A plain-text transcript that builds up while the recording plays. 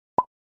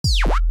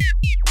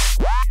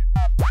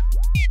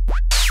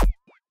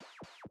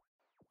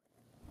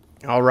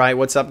All right,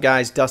 what's up,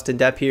 guys? Dustin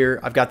Depp here.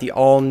 I've got the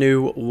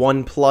all-new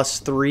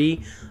OnePlus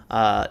 3.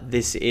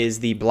 This is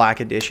the black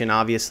edition,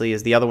 obviously,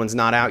 as the other one's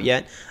not out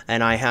yet,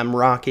 and I am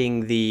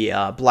rocking the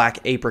black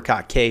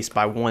apricot case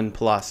by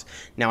OnePlus.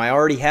 Now, I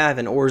already have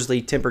an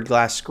Orzly tempered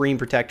glass screen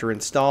protector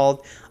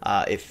installed.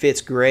 It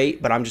fits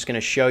great, but I'm just going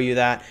to show you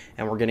that,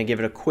 and we're going to give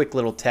it a quick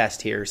little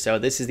test here. So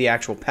this is the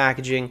actual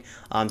packaging.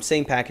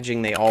 Same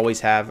packaging they always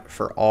have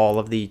for all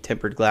of the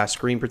tempered glass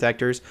screen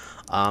protectors.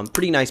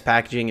 Pretty nice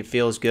packaging. It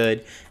feels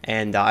good,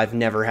 and I've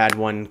never had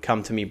one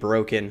come to me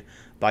broken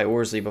by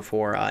Orzly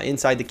before.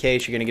 Inside the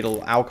case, you're going to get a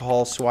little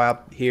alcohol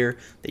swab here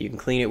that you can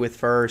clean it with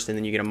first, and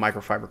then you get a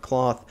microfiber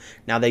cloth.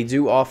 Now, they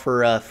do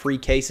offer free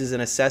cases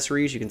and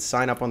accessories. You can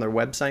sign up on their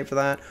website for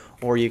that,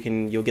 or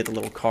you'll get the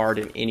little card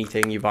in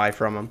anything you buy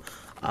from them.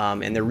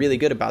 And they're really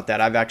good about that.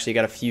 I've actually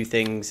got a few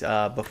things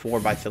before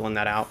by filling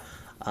that out.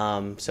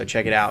 So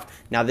check it out.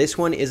 Now, this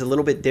one is a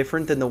little bit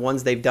different than the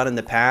ones they've done in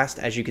the past.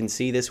 As you can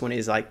see, this one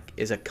is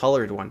a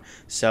colored one,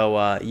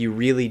 so you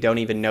really don't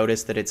even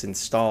notice that it's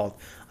installed,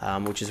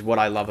 which is what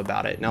I love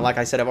about it. Now, like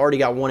I said, I've already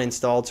got one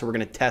installed, so we're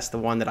going to test the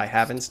one that I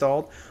have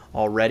installed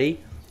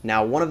already.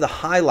 Now, one of the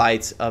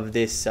highlights of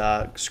this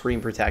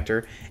screen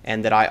protector,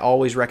 and that I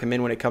always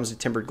recommend when it comes to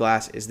tempered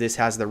glass, is this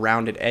has the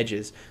rounded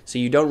edges, so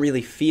you don't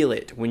really feel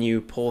it when you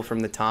pull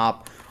from the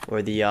top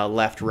or the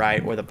left,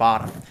 right, or the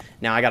bottom.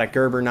 Now, I got a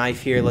Gerber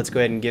knife here. Let's go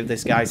ahead and give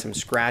this guy some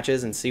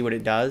scratches and see what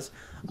it does.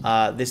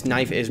 This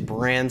knife is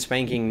brand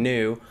spanking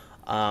new,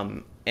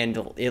 and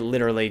it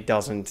literally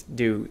doesn't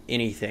do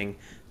anything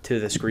to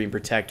the screen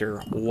protector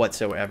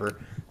whatsoever.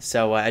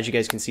 So as you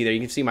guys can see there, you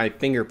can see my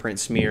fingerprint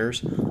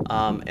smears,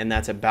 and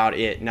that's about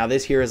it. Now,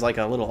 this here is like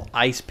a little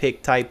ice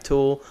pick type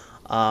tool.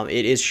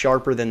 It is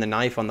sharper than the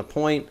knife on the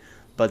point,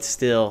 but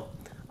still,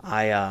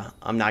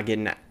 I'm not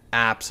getting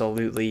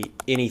absolutely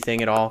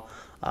anything at all.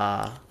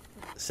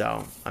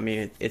 So I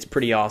mean, it's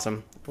pretty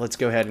awesome. Let's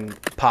go ahead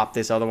and pop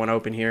this other one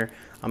open here.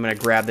 I'm gonna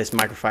grab this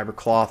microfiber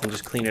cloth and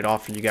just clean it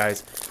off for you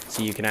guys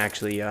so you can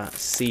actually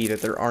see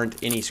that there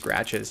aren't any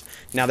scratches.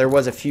 Now, there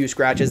was a few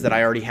scratches that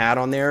I already had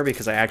on there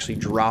because I actually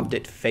dropped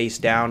it face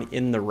down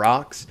in the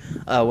rocks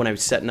when I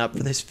was setting up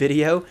for this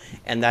video,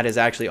 and that is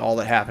actually all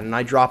that happened. And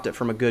I dropped it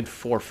from a good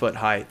 4-foot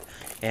height,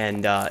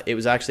 and it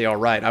was actually all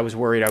right. I was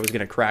worried I was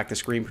gonna crack the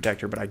screen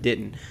protector, but I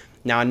didn't.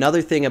 Now,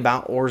 another thing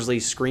about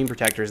Orzly's screen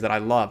protectors that I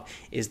love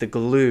is the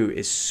glue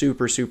is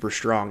super, super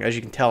strong. As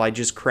you can tell, I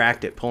just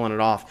cracked it pulling it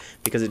off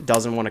because it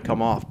doesn't want to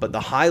come off. But the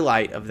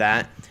highlight of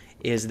that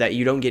is that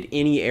you don't get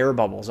any air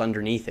bubbles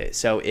underneath it,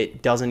 so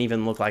it doesn't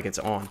even look like it's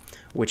on,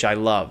 which I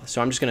love.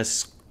 So I'm just going to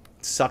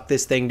suck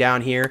this thing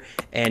down here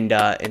and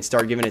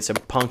start giving it some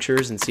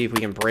punctures and see if we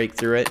can break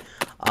through it.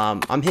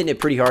 I'm hitting it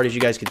pretty hard, as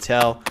you guys can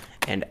tell,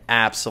 and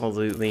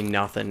absolutely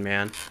nothing,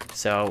 man.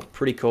 So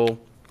pretty cool.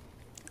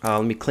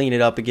 Let me clean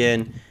it up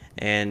again,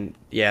 and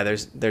yeah,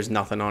 there's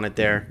nothing on it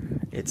there.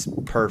 It's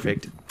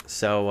perfect.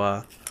 So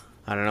I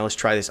don't know, let's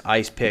try this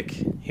ice pick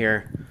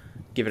here.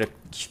 Give it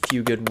a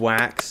few good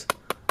whacks.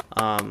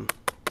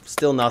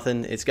 Still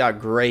nothing. It's got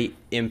great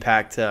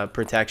impact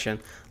protection.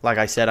 Like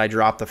I said, I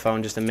dropped the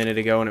phone just a minute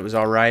ago and it was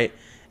all right.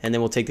 And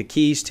then we'll take the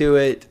keys to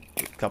it.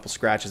 A couple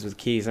scratches with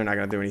keys, they're not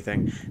going to do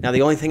anything. Now,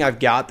 the only thing I've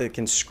got that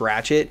can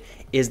scratch it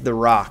is the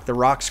rock. The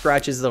rock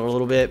scratches it a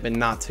little bit, but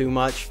not too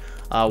much.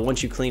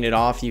 Once you clean it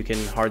off, you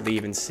can hardly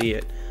even see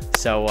it.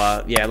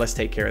 So yeah, let's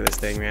take care of this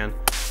thing, man.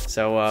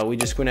 So we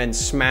just went ahead and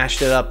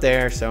smashed it up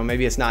there. So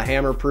maybe it's not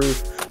hammer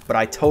proof, but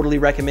I totally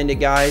recommend it,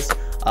 guys.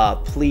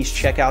 Please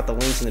check out the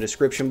links in the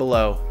description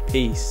below.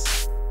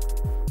 Peace.